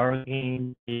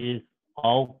 Hardworking. She's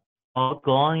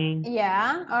outgoing.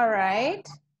 Yeah. All right.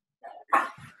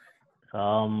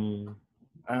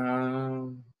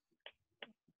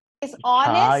 Is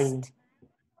honest? Shy.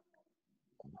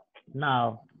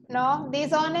 No. No,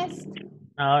 dishonest?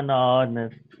 No,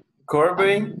 honest.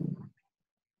 Corbett.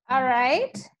 All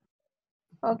right.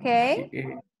 Okay.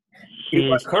 He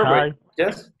was Corbett,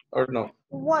 yes or no?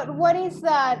 What is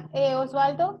that,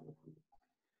 Osvaldo?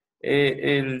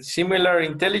 Similar,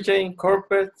 intelligent,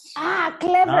 corporate.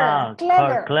 Clever.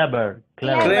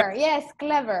 Clever. Yes,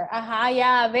 clever.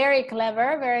 Yeah, very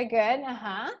clever. Very good.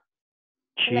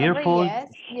 Cheerful. Clever,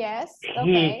 yes.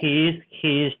 Okay.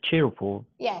 He is cheerful.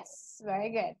 Yes, very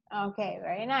good. Okay,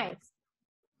 very nice.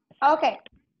 Okay,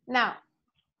 now,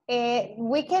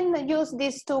 we can use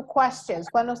these two questions.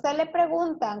 Cuando usted le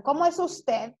preguntan, ¿cómo es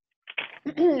usted?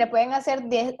 Le pueden hacer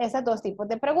esos dos tipos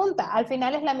de preguntas. Al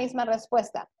final es la misma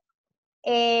respuesta.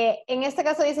 En este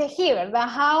caso dice he, ¿verdad?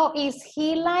 How is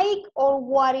he like or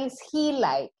what is he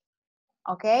like?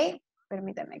 Ok,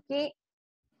 permítame aquí.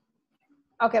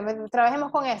 Ok,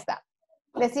 trabajemos con esta.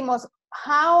 Decimos,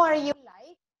 how are you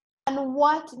like and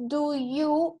what do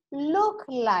you look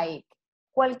like?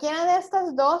 Cualquiera de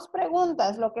estas dos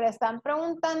preguntas, lo que le están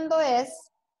preguntando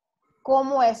es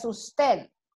 ¿cómo es usted?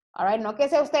 All right, no que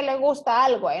si a usted le gusta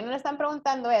algo, no le están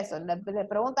preguntando eso, le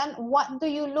preguntan, what do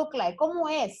you look like? ¿Cómo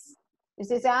es? Y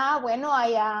usted dice, bueno,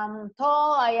 I am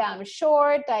tall, I am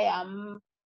short, I am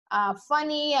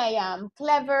funny, I am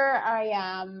clever, I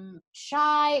am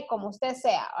shy, como usted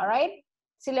sea, all right?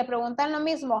 Si le preguntan lo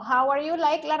mismo, how are you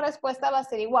like? La respuesta va a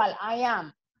ser igual, I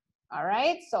am. All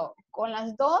right, so con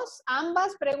las dos,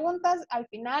 ambas preguntas al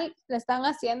final le están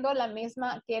haciendo la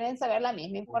misma, quieren saber la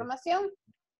misma información.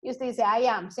 Y usted dice, I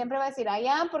am, siempre va a decir I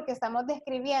am porque estamos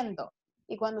describiendo.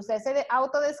 Y cuando usted se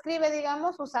autodescribe,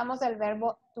 digamos, usamos el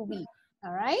verbo to be.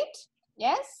 All right,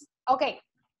 yes, ok.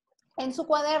 En su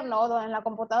cuaderno o en la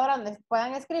computadora donde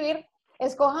puedan escribir,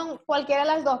 escojan cualquiera de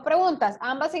las dos preguntas.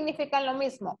 Ambas significan lo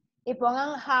mismo. Y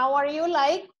pongan how are you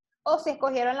like, o si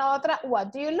escogieron la otra, what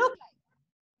do you look like.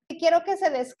 Y quiero que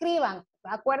se describan.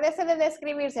 Acuérdese de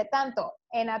describirse tanto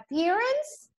en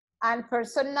appearance and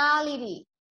personality.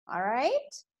 All right.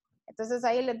 Entonces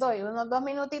ahí les doy unos 2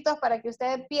 minutitos para que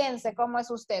usted piense cómo es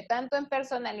usted, tanto en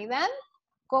personalidad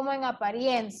como en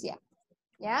apariencia.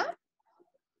 ¿Ya?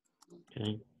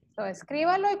 Okay. So,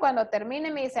 escríbalo y cuando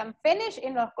termine me dicen finish y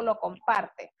lo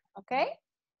comparte. ¿Ok?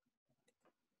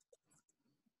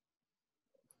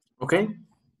 Ok.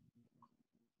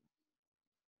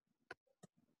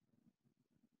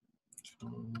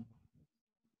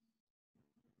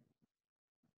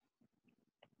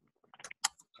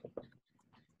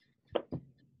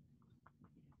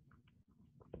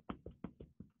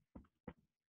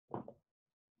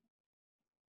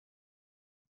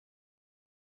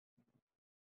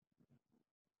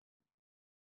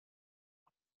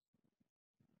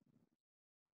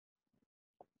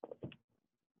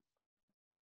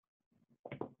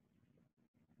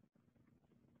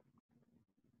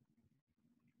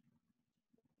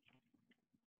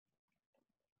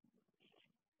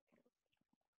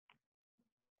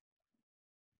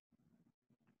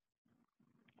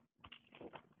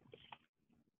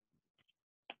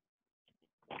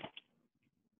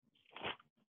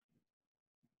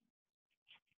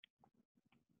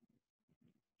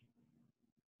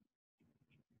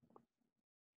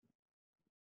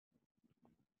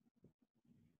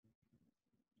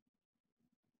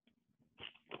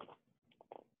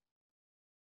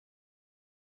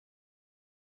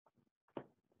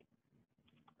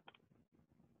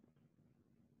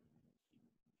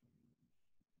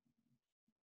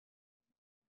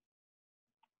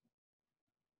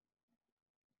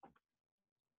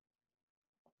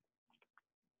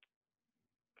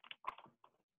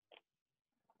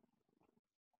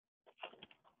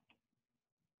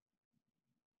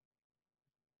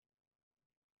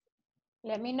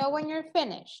 Let me know when you're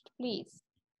finished, please.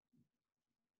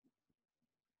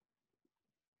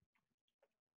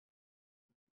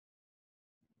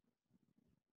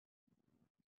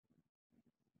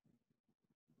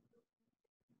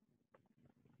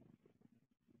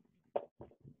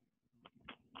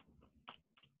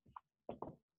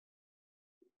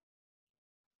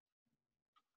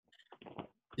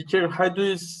 Teacher, how do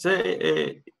you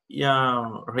say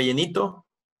rellenito?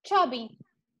 Chubby.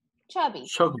 Chubby.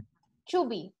 Chubby.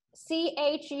 Chubby.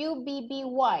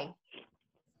 C-H-U-B-B-Y.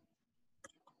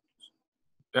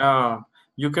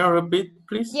 You can repeat,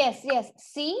 please? Yes, yes.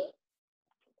 C-H.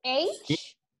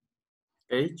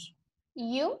 H.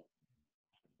 U.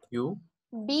 U.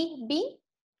 B. B.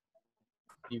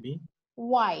 B. B.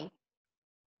 Y.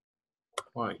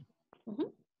 Y.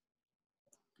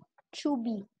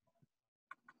 Chubby.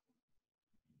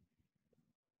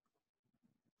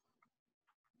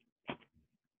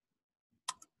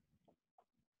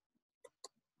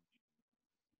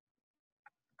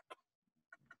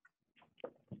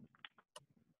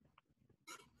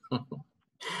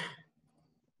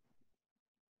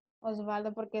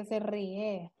 Osvaldo, ¿por qué se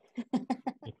ríe?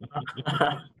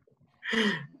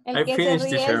 El I que se finished,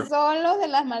 ríe teacher. solo de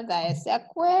las maldades se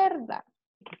acuerda.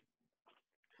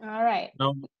 All right.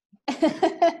 No.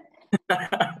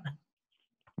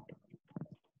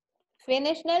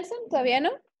 Finish, Nelson? ¿Todavía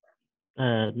no?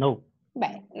 No.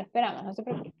 Vale, lo esperamos, no se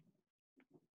preocupe.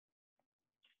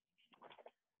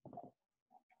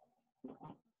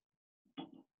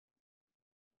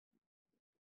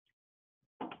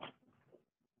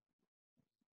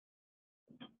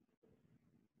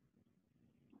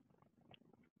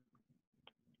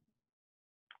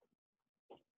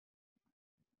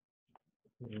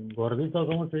 Gordito,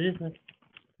 ¿cómo se dice?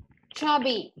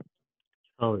 Chubby.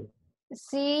 Chubby.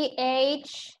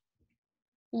 C-H-U-B-B-Y.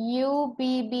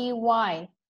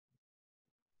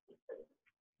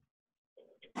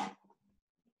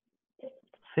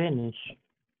 Finish.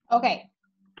 Okay.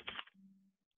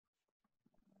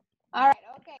 All right,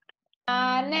 okay.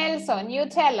 Nelson, you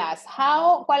tell us.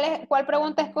 ¿Cuál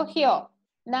pregunta escogió?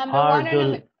 Number How one or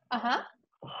number... Ajá.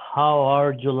 How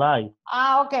are you like?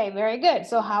 Okay, very good.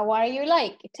 So how are you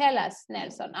like? Tell us,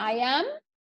 Nelson. I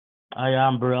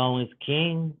am brown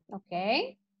skin.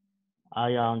 Okay.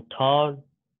 I am tall.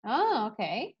 Oh,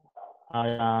 okay. I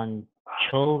am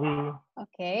chubby.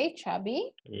 Okay,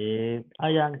 chubby. I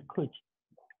am cute.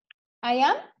 I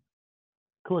am?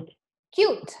 Cute.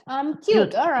 Cute. I'm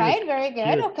cute. All right, cute, very good.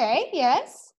 cute. Okay,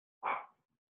 yes.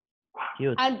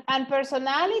 Cute. And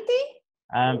personality?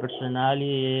 And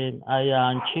personality, I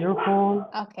am cheerful.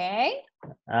 Okay.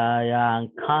 I am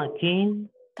kind.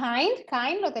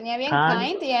 Kind, lo tenía bien.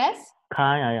 Kind. Kind, yes.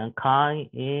 I am kind.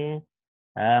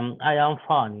 I am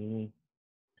funny.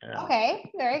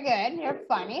 Okay, very good. You're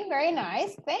funny. Very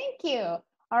nice. Thank you.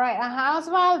 All right,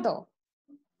 Osvaldo,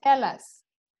 tell us.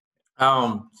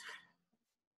 What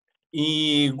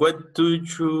do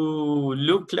you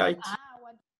look like?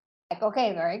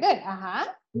 Okay, very good.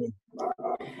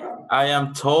 I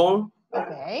am tall.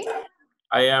 Okay.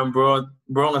 I am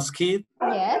brown skin.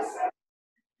 Yes.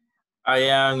 I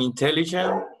am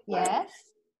intelligent. Yes.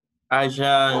 I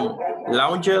am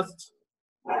lounges.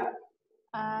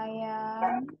 I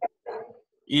am.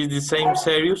 Is the same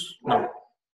serious? No.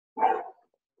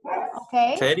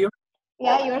 Okay. Serio?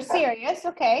 Yeah, you're serious.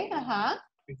 Okay.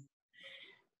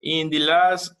 In the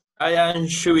last, I am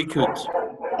chubby cute.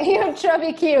 You're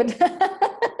chubby cute.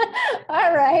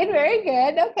 All right, very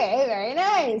good. Okay, very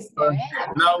nice.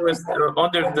 Now it's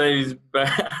under the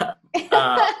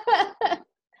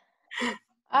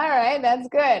All right, that's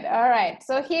good. All right,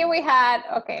 so here we had,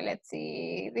 okay, let's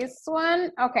see, this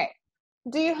one. Okay,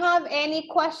 do you have any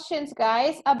questions,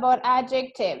 guys, about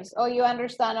adjectives, or you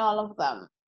understand all of them?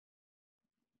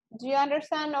 Do you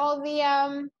understand all the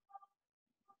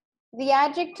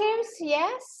adjectives?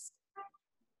 Yes?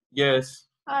 Yes.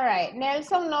 All right,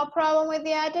 Nelson, no problem with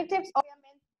the adjectives.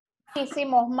 Obviamente,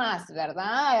 hicimos más,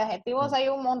 ¿verdad? Adjetivos hay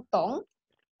un montón.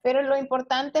 Pero lo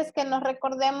importante es que nos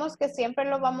recordemos que siempre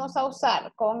lo vamos a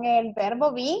usar con el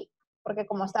verbo be, porque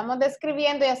como estamos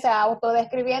describiendo, ya sea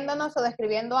autodescribiéndonos o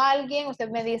describiendo a alguien, usted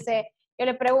me dice, yo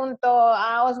le pregunto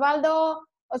a Osvaldo,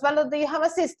 do you have a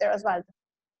sister, Osvaldo?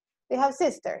 Do you have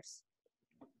sisters?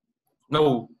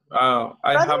 No,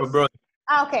 I have a brother.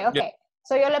 Okay. Yeah.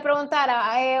 So yo le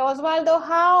preguntara, Osvaldo,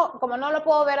 como no lo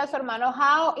puedo ver a su hermano,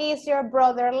 how is your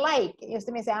brother like? Y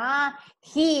usted me dice,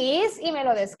 he is, y me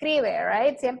lo describe,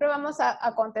 right? Siempre vamos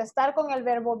a contestar con el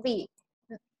verbo be.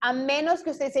 A menos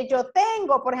que usted dice, yo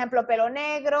tengo, por ejemplo, pelo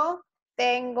negro,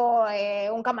 tengo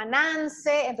un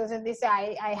camanance, entonces dice,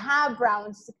 I have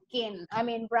brown skin,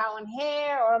 brown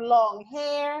hair or long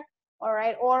hair, all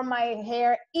right? Or my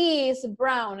hair is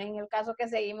brown, en el caso que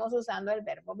seguimos usando el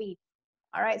verbo be.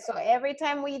 All right, so every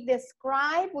time we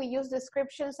describe, we use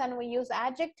descriptions and we use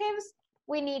adjectives,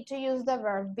 we need to use the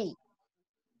verb be.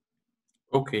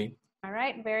 Okay. All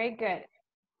right, very good.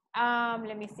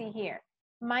 Let me see here.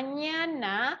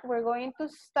 Mañana, we're going to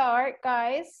start,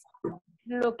 guys,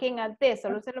 looking at this.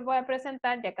 Solo se lo voy a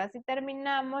presentar, ya casi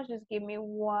terminamos. Just give me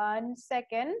 1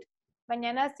 second.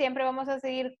 Mañana siempre vamos a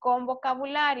seguir con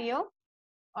vocabulario.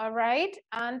 All right,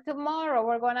 and tomorrow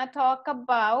we're going to talk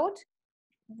about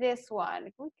this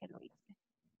one. Uy, ¿qué lo hice?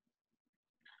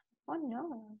 Oh,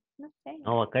 no sé.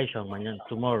 No vacation, mañana,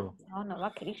 tomorrow. No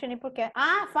vacation. ¿Y por qué?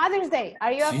 Father's Day.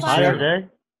 Are you a father? Father's Day?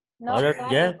 No,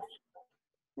 Yes.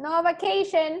 No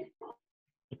vacation.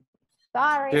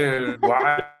 Sorry.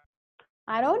 Why?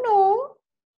 I don't know.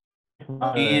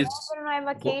 Is my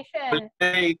vacation.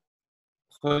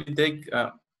 Holiday,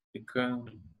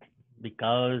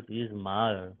 because it's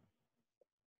mother.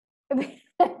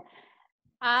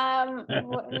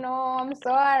 No, I'm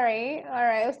sorry. All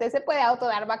right, usted se puede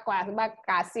autodar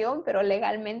vacación, pero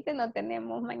legalmente no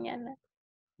tenemos mañana.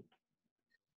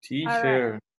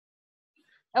 Teacher. Right.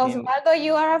 Osvaldo,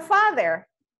 you are a father.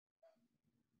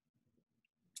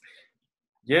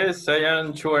 Yes, I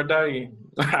am sugar daddy.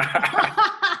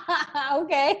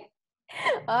 Okay.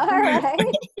 All right.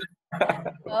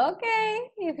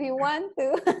 Okay, if you want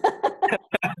to.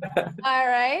 All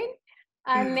right.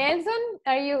 Nelson,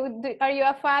 are you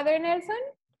a father, Nelson?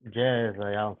 Yes,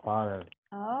 I am father.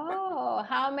 Oh,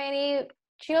 how many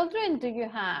children do you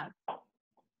have?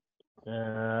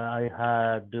 I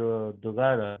have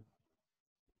together.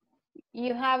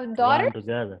 You have daughters? One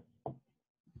together.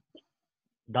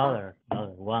 Daughter,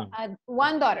 one.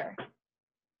 One daughter.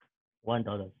 One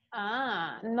daughter.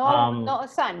 No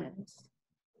sons.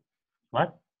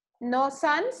 What? No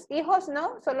sons, hijos,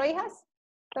 no, solo hijas.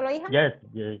 ¿Solo hija? Yes.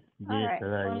 All right,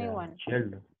 only one.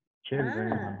 Children.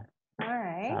 All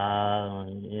right.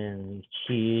 And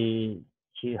she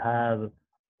have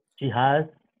She has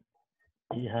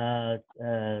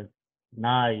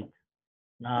 9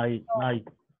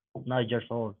 years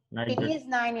old. She is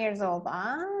 9 years old.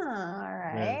 Ah, all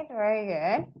right. Very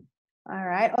good. All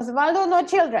right. Osvaldo, no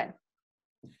children.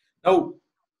 No.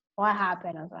 What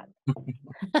happened, Osvaldo?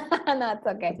 No, it's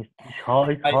okay. He's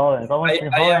joven.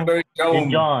 I am very young.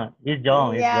 He's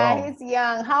young. Yeah, he's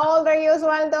young. How old are you,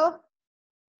 Osvaldo?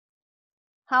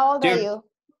 How old are you?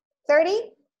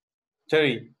 30?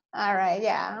 30. All right.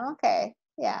 Yeah. Okay.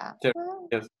 Yeah. 30,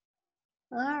 yes.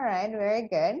 All right. Very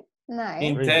good. Nice.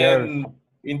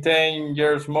 In 10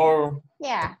 years more.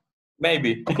 Yeah.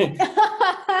 Maybe.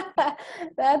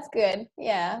 That's good.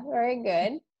 Yeah. Very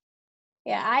good.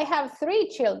 Yeah. I have 3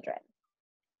 children.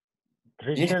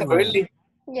 3 Yeah, children. really?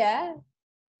 Yeah.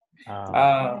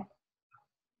 How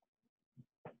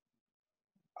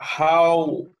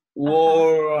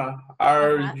old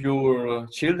are your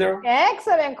children?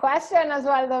 Excellent question,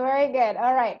 Osvaldo. Very good.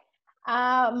 All right.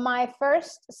 My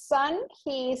first son,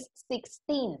 he's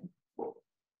 16.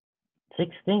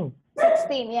 16.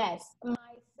 16, yes. My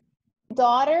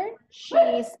daughter,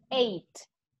 she's 8.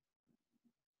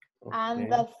 Okay.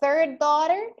 And the third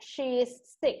daughter, she's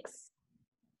 6.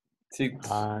 6.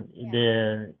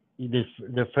 The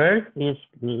first is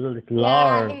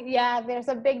large. Yeah, there's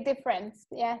a big difference.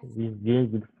 Yeah. It's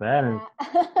big difference.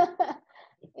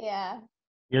 Yeah.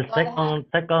 Your second and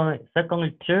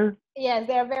third? Yes,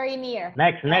 they're very near.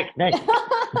 Next. Fast,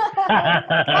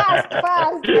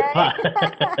 right?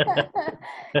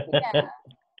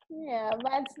 Yeah,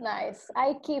 that's nice.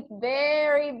 I keep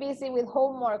very busy with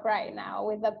homework right now.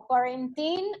 With the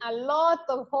quarantine, a lot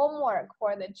of homework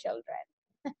for the children.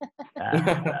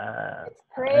 It's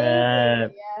crazy. Yeah.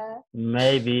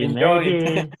 Maybe. Thank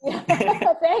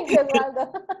you,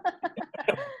 Osvaldo.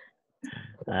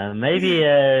 Maybe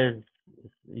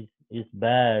it's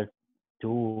best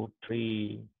 2,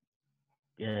 3,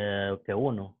 que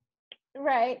 1.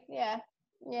 Right. Yeah.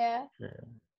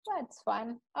 That's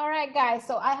fun. All right, guys.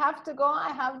 So I have to go.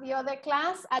 I have the other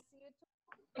class.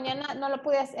 Mañana no lo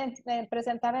pude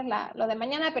presentar en lo de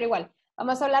mañana, pero igual.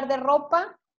 Vamos a hablar de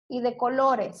ropa y de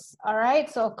colores. All right.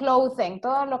 So clothing,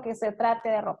 todo lo que se trate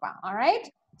de ropa. All right.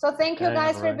 So thank you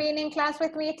guys for being in class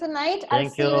with me tonight. I'll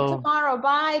see you tomorrow.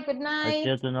 Bye. Good night. I'll see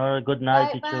you tomorrow. Good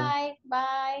night, bye, teacher.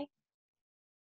 Bye.